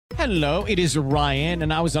Hello, it is Ryan,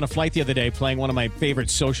 and I was on a flight the other day playing one of my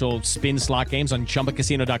favorite social spin slot games on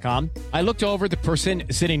ChumbaCasino.com. I looked over at the person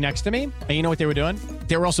sitting next to me, and you know what they were doing?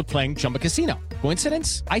 They were also playing Chumba Casino.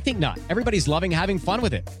 Coincidence? I think not. Everybody's loving having fun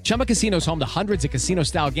with it. Chumba Casino is home to hundreds of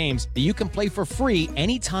casino-style games that you can play for free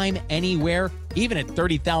anytime, anywhere, even at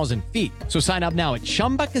 30,000 feet. So sign up now at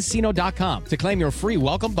ChumbaCasino.com to claim your free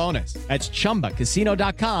welcome bonus. That's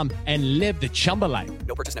ChumbaCasino.com and live the Chumba life.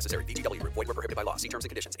 No purchase necessary. VGW. Void where prohibited by law. See terms and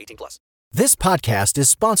conditions. 18+. This podcast is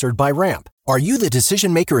sponsored by Ramp. Are you the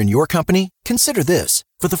decision maker in your company? Consider this.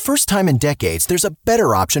 For the first time in decades, there's a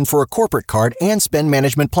better option for a corporate card and spend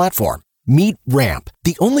management platform. Meet Ramp,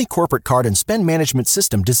 the only corporate card and spend management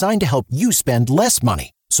system designed to help you spend less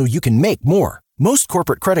money so you can make more. Most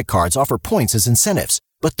corporate credit cards offer points as incentives,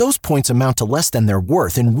 but those points amount to less than their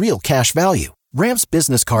worth in real cash value. Ramp's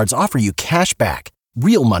business cards offer you cash back,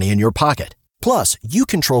 real money in your pocket. Plus, you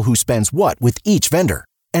control who spends what with each vendor.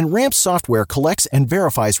 And Ramp's software collects and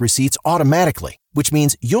verifies receipts automatically, which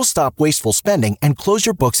means you'll stop wasteful spending and close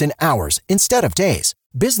your books in hours instead of days.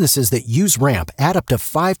 Businesses that use Ramp add up to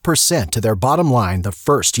 5% to their bottom line the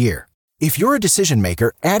first year. If you're a decision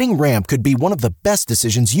maker, adding Ramp could be one of the best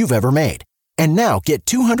decisions you've ever made. And now get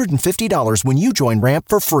 $250 when you join Ramp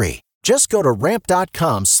for free. Just go to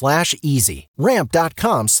ramp.com/easy.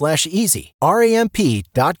 Ramp.com/easy.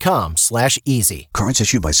 RAMP.com/easy. Cards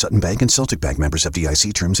issued by Sutton Bank and Celtic Bank, members of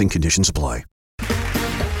FDIC. Terms and conditions apply.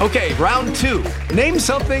 Okay, round two. Name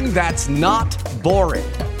something that's not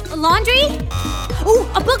boring. A laundry? Ooh,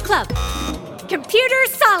 a book club. Computer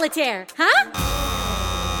solitaire, huh?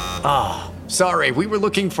 Ah, sorry, we were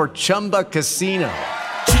looking for Chumba Casino.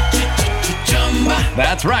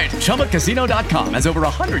 That's right, ChumbaCasino.com has over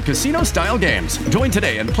 100 casino-style games. Join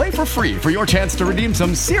today and play for free for your chance to redeem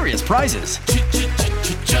some serious prizes.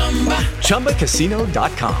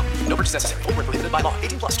 ChumbaCasino.com. No purchase necessary. Void where prohibited by law.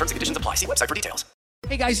 18+. Terms and conditions apply. See website for details.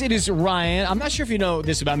 Hey guys, it is Ryan. I'm not sure if you know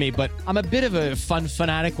this about me, but I'm a bit of a fun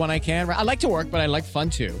fanatic when I can. I like to work, but I like fun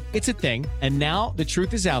too. It's a thing. And now the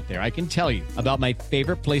truth is out there. I can tell you about my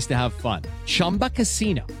favorite place to have fun. Chumba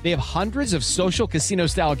Casino. They have hundreds of social casino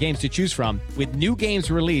style games to choose from with new games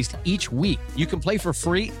released each week. You can play for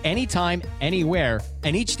free anytime, anywhere.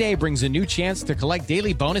 And each day brings a new chance to collect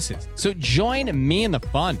daily bonuses. So join me in the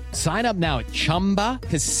fun. Sign up now at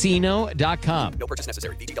ChumbaCasino.com. No purchase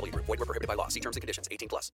necessary. VGW. Void where prohibited by law. See terms and conditions.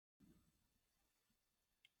 18+.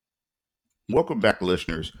 Welcome back,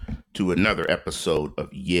 listeners, to another episode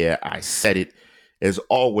of Yeah, I Said It. As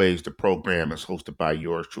always, the program is hosted by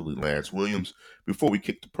yours truly, Lance Williams. Before we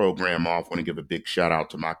kick the program off, I want to give a big shout out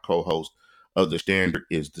to my co-host of The Standard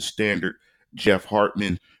is The Standard, Jeff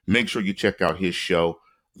Hartman. Make sure you check out his show,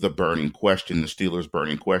 The Burning Question, the Steelers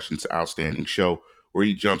Burning Questions, outstanding show where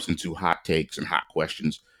he jumps into hot takes and hot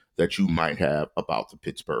questions that you might have about the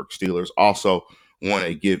Pittsburgh Steelers. Also, want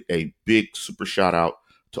to give a big super shout out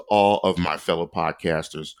to all of my fellow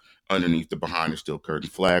podcasters underneath the Behind the Steel Curtain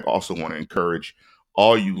flag. Also want to encourage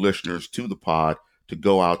all you listeners to the pod to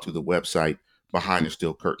go out to the website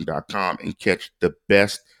behindthesteelcurtain.com and catch the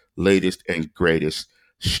best, latest, and greatest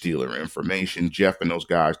Steeler information. Jeff and those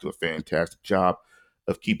guys do a fantastic job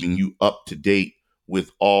of keeping you up to date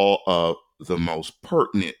with all of the most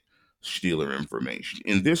pertinent Steeler information.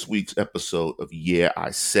 In this week's episode of Yeah,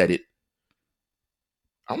 I Said It,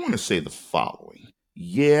 I want to say the following.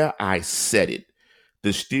 Yeah, I said it. The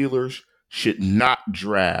Steelers should not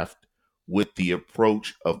draft with the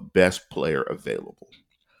approach of best player available.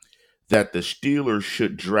 That the Steelers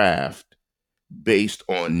should draft based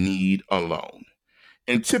on need alone.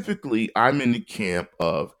 And typically, I'm in the camp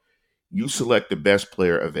of you select the best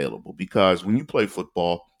player available, because when you play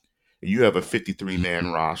football and you have a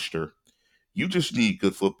 53-man roster, you just need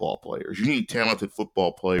good football players. You need talented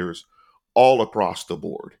football players all across the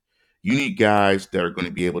board. You need guys that are going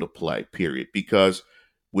to be able to play, period. Because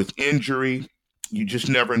with injury, you just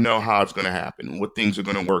never know how it's going to happen, what things are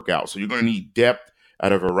going to work out. So you're going to need depth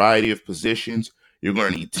at a variety of positions. You're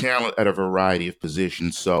going to need talent at a variety of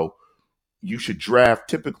positions. So you should draft,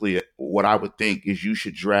 typically what I would think is you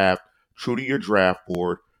should draft true to your draft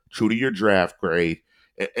board, true to your draft grade,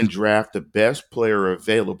 and draft the best player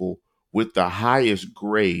available with the highest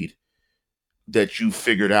grade that you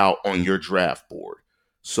figured out on your draft board.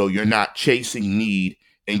 So you're not chasing need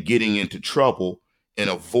and getting into trouble and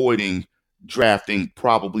avoiding drafting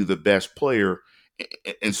probably the best player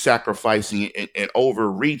and sacrificing it and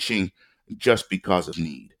overreaching just because of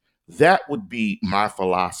need. That would be my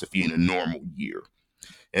philosophy in a normal year.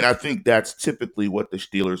 And I think that's typically what the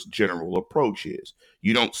Steelers' general approach is.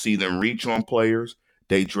 You don't see them reach on players.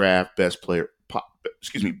 They draft best player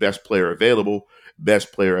available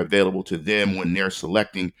best player available to them when they're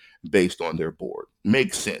selecting based on their board.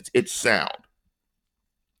 Makes sense. It's sound.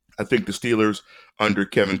 I think the Steelers under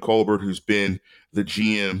Kevin Colbert, who's been the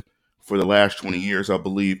GM for the last 20 years, I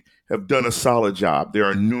believe, have done a solid job. There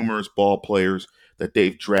are numerous ball players that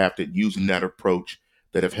they've drafted using that approach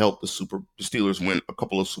that have helped the Steelers win a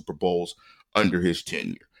couple of Super Bowls under his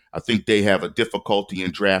tenure. I think they have a difficulty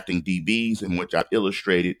in drafting DBs, in which I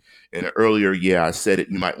illustrated in an earlier, I said it,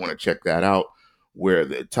 you might want to check that out, where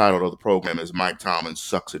the title of the program is Mike Tomlin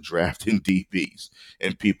Sucks at Drafting DBs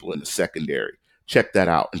and People in the Secondary. Check that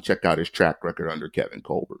out and check out his track record under Kevin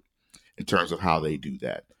Colbert in terms of how they do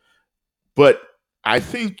that. But I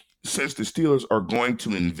think since the Steelers are going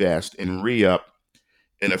to invest and re-up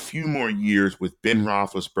in a few more years with Ben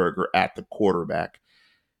Roethlisberger at the quarterback,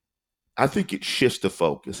 I think it shifts the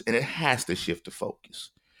focus, and it has to shift the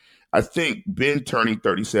focus. I think Ben turning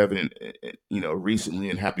 37, recently,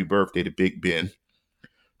 and happy birthday to Big Ben,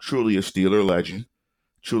 truly a Steeler legend,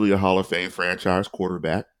 truly a Hall of Fame franchise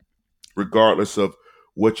quarterback, regardless of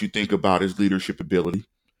what you think about his leadership ability.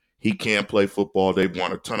 He can play football. They've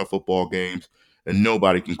won a ton of football games, and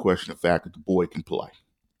nobody can question the fact that the boy can play.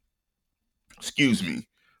 Excuse me,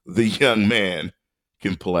 the young man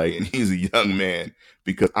can play, and he's a young man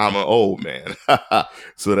because I'm an old man.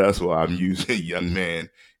 So that's why I'm using young man.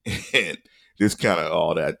 And this kind of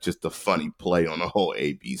all that, just a funny play on the whole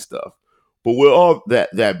AB stuff. But with all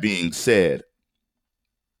that being said,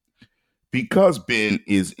 because Ben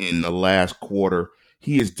is in the last quarter,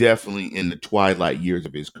 he is definitely in the twilight years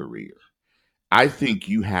of his career. I think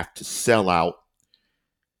you have to sell out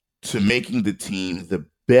to making the team the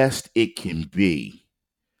best it can be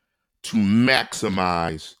to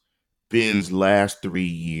maximize Ben's last 3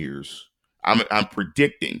 years. I'm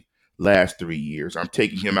predicting last 3 years. I'm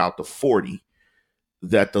taking him out to 40,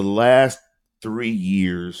 that the last 3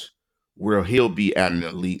 years where he'll be at an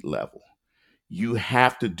elite level. You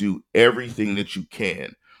have to do everything that you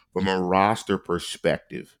can from a roster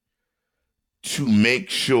perspective to make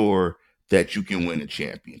sure that you can win a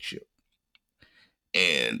championship.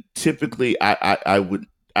 And typically, I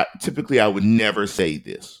would never say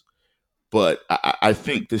this, but I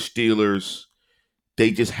think the Steelers,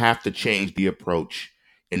 they just have to change the approach,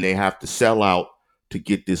 and they have to sell out to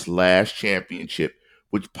get this last championship,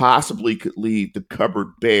 which possibly could leave the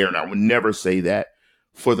cupboard bare. And I would never say that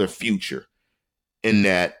for the future. In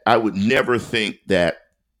that I would never think that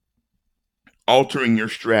altering your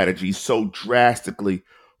strategy so drastically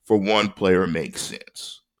for one player makes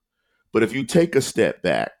sense. But if you take a step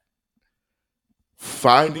back,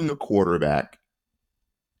 finding a quarterback,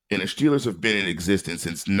 and the Steelers have been in existence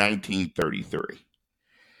since 1933.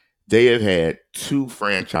 They have had 2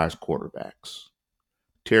 franchise quarterbacks,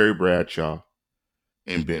 Terry Bradshaw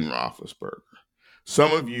and Ben Roethlisberger.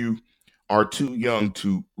 Some of you are too young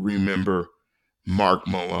to remember Mark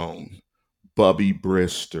Malone, Bubby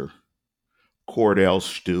Brister, Cordell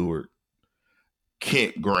Stewart,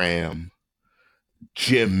 Kent Graham,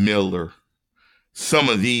 Jim Miller, some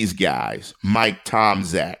of these guys, Mike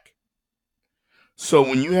Tomczak. So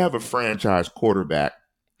when you have a franchise quarterback,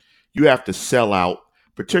 you have to sell out,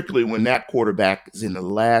 particularly when that quarterback is in the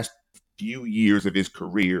last few years of his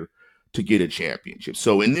career, to get a championship.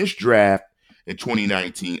 So in this draft in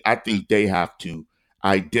 2019, I think they have to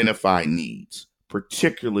identify needs,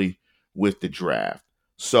 particularly with the draft.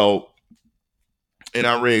 So, and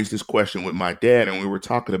I raised this question with my dad, and we were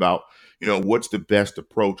talking about, what's the best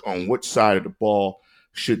approach on which side of the ball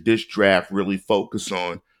should this draft really focus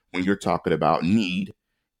on when you're talking about need.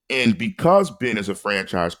 And because Ben is a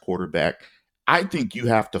franchise quarterback, I think you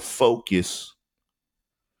have to focus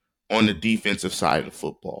on the defensive side of the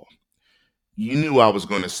football. You knew I was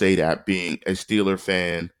going to say that, being a Steeler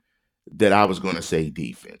fan, that I was going to say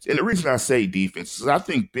defense. And the reason I say defense is I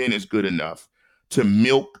think Ben is good enough to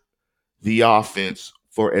milk the offense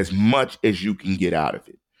for as much as you can get out of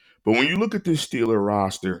it. But when you look at this Steeler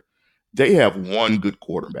roster, they have one good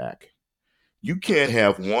quarterback. You can't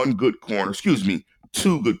have two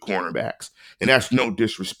good cornerbacks. And that's no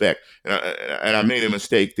disrespect. And I made a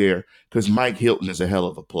mistake there because Mike Hilton is a hell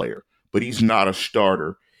of a player, but he's not a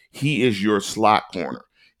starter. He is your slot corner.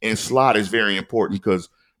 And slot is very important because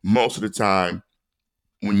most of the time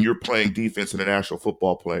when you're playing defense in the National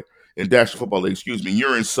Football League,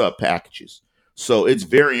 you're in sub packages. So it's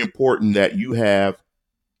very important that you have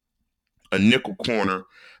a nickel corner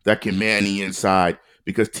that can man the inside,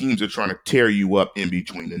 because teams are trying to tear you up in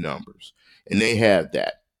between the numbers. And they have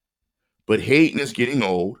that. But Hayden is getting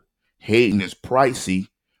old. Hayden is pricey.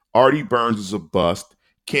 Artie Burns is a bust.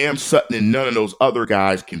 Cam Sutton and none of those other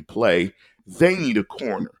guys can play. They need a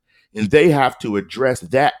corner. And they have to address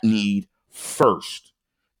that need first,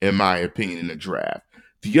 in my opinion, in the draft.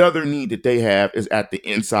 The other need that they have is at the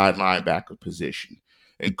inside linebacker position.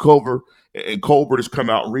 And Colbert has come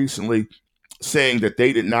out recently saying that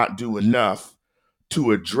they did not do enough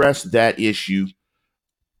to address that issue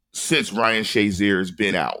since Ryan Shazier has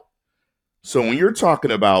been out. So when you're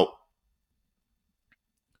talking about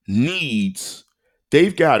needs,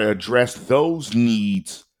 they've got to address those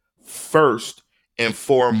needs first and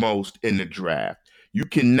foremost in the draft. You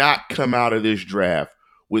cannot come out of this draft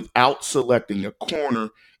without selecting a corner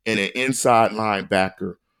and an inside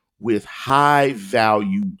linebacker with high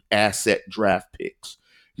value asset draft picks,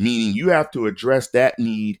 meaning you have to address that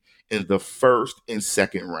need in the first and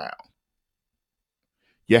second round.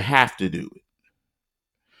 You have to do it.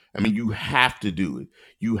 I mean, you have to do it.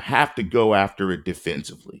 You have to go after it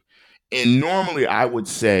defensively. And normally I would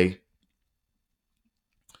say,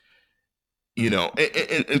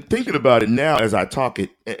 and thinking about it now as I talk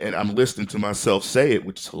it, and I'm listening to myself say it,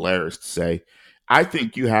 which is hilarious to say, I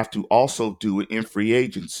think you have to also do it in free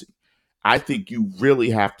agency. I think you really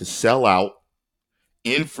have to sell out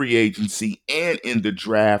in free agency and in the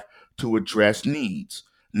draft to address needs.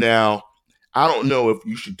 Now, I don't know if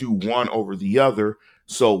you should do one over the other.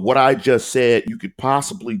 So what I just said, you could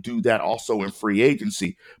possibly do that also in free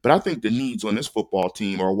agency. But I think the needs on this football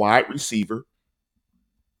team are wide receiver.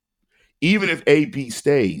 Even if AB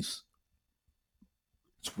stays,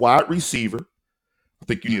 it's wide receiver. I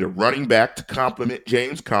think you need a running back to complement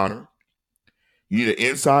James Conner. You need an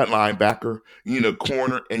inside linebacker. You need a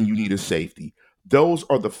corner, and you need a safety. Those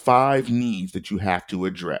are the 5 needs that you have to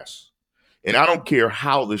address. And I don't care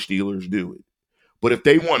how the Steelers do it. But if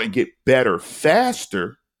they want to get better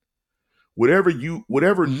faster, whatever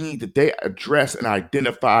need that they address and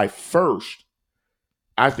identify first,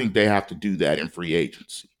 I think they have to do that in free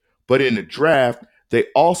agency. But in the draft, they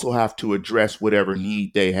also have to address whatever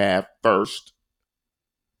need they have first,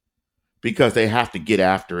 because they have to get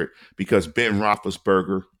after it, because Ben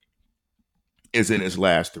Roethlisberger is in his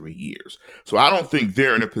last 3 years. So I don't think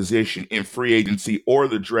they're in a position in free agency or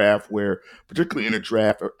the draft where, particularly in the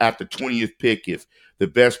draft or at the 20th pick, if the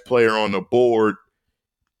best player on the board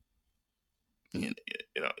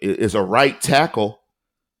is a right tackle,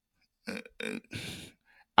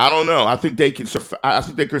 I don't know. I think they can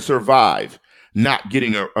survive not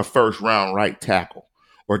getting a first round right tackle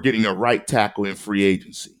or getting a right tackle in free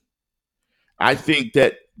agency. I think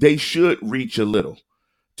that they should reach a little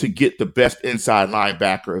to get the best inside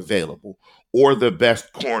linebacker available or the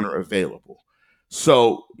best corner available.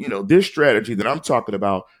 So, this strategy that I'm talking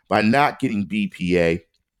about by not getting BPA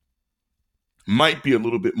might be a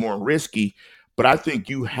little bit more risky, but I think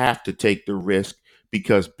you have to take the risk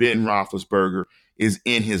because Ben Roethlisberger is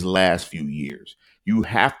in his last few years. You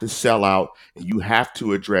have to sell out and you have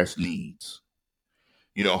to address needs.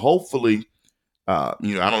 Hopefully, I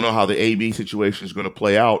don't know how the AB situation is going to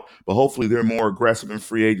play out, but hopefully they're more aggressive in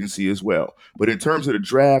free agency as well. But in terms of the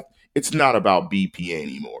draft, it's not about BPA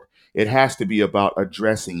anymore. It has to be about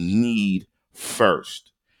addressing need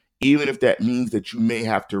first, even if that means that you may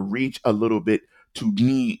have to reach a little bit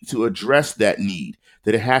to address that need,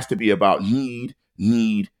 that it has to be about need.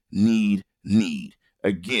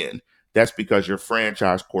 Again, that's because your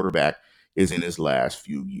franchise quarterback is in his last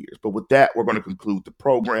few years. But with that, we're going to conclude the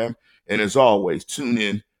program. And as always, tune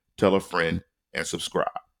in, tell a friend, and subscribe.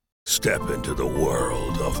 Step into the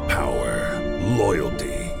world of power,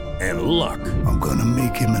 loyalty, and luck. I'm going to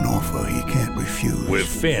make him an offer he can't refuse. With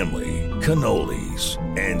family, cannolis,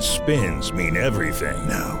 and spins mean everything.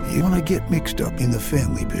 Now, you want to get mixed up in the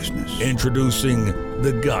family business. Introducing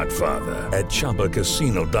The Godfather at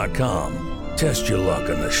ChumbaCasino.com. Test your luck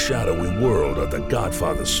in the shadowy world of The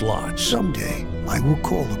Godfather slot. Someday, I will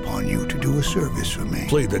call upon you to do a service for me.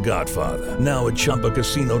 Play The Godfather, now at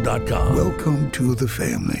ChumbaCasino.com. Welcome to the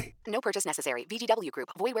family. No purchase necessary. VGW Group.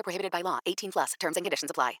 Void where prohibited by law. 18+. Terms and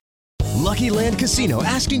conditions apply. Lucky Land Casino,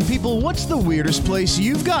 asking people, what's the weirdest place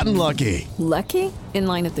you've gotten lucky? Lucky? In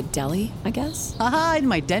line at the deli, I guess? Aha, in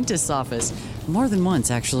my dentist's office. More than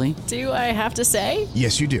once, actually. Do I have to say?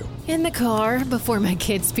 Yes, you do. In the car before my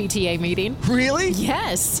kids' PTA meeting. Really?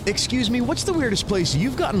 Yes. Excuse me, what's the weirdest place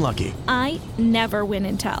you've gotten lucky? I never win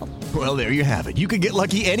and tell. Well, there you have it. You can get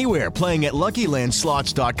lucky anywhere, playing at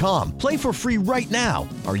LuckyLandSlots.com. Play for free right now.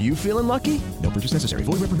 Are you feeling lucky? No purchase necessary.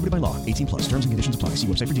 Void where prohibited by law. 18+. Terms and conditions apply. See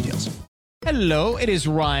website for details. Hello, it is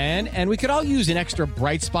Ryan, and we could all use an extra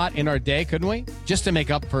bright spot in our day, couldn't we? Just to make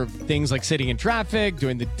up for things like sitting in traffic,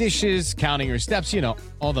 doing the dishes, counting your steps, you know,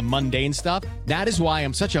 all the mundane stuff. That is why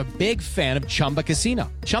I'm such a big fan of Chumba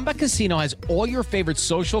Casino. Chumba Casino has all your favorite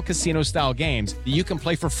social casino-style games that you can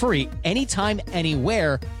play for free anytime,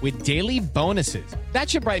 anywhere with daily bonuses. That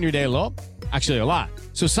should brighten your day a little. Actually, a lot.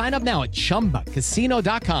 So sign up now at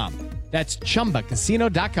ChumbaCasino.com. That's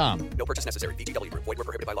ChumbaCasino.com. No purchase necessary. VGW Group. Void where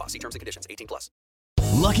prohibited by law. See terms and conditions. 18+.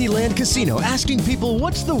 Lucky Land Casino, asking people,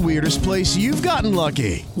 what's the weirdest place you've gotten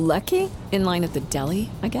lucky? Lucky? In line at the deli,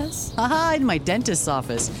 I guess? Aha, in my dentist's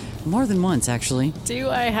office. More than once, actually. Do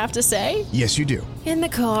I have to say? Yes, you do. In the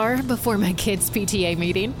car before my kids' PTA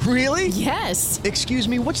meeting. Really? Yes. Excuse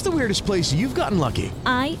me, what's the weirdest place you've gotten lucky?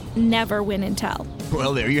 I never win and tell.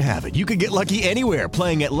 Well, there you have it. You can get lucky anywhere,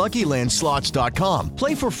 playing at LuckyLandSlots.com.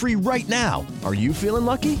 Play for free right now. Are you feeling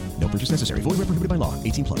lucky? No purchase necessary. Void where prohibited by law.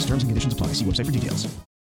 18+. Terms and conditions apply. See website for details.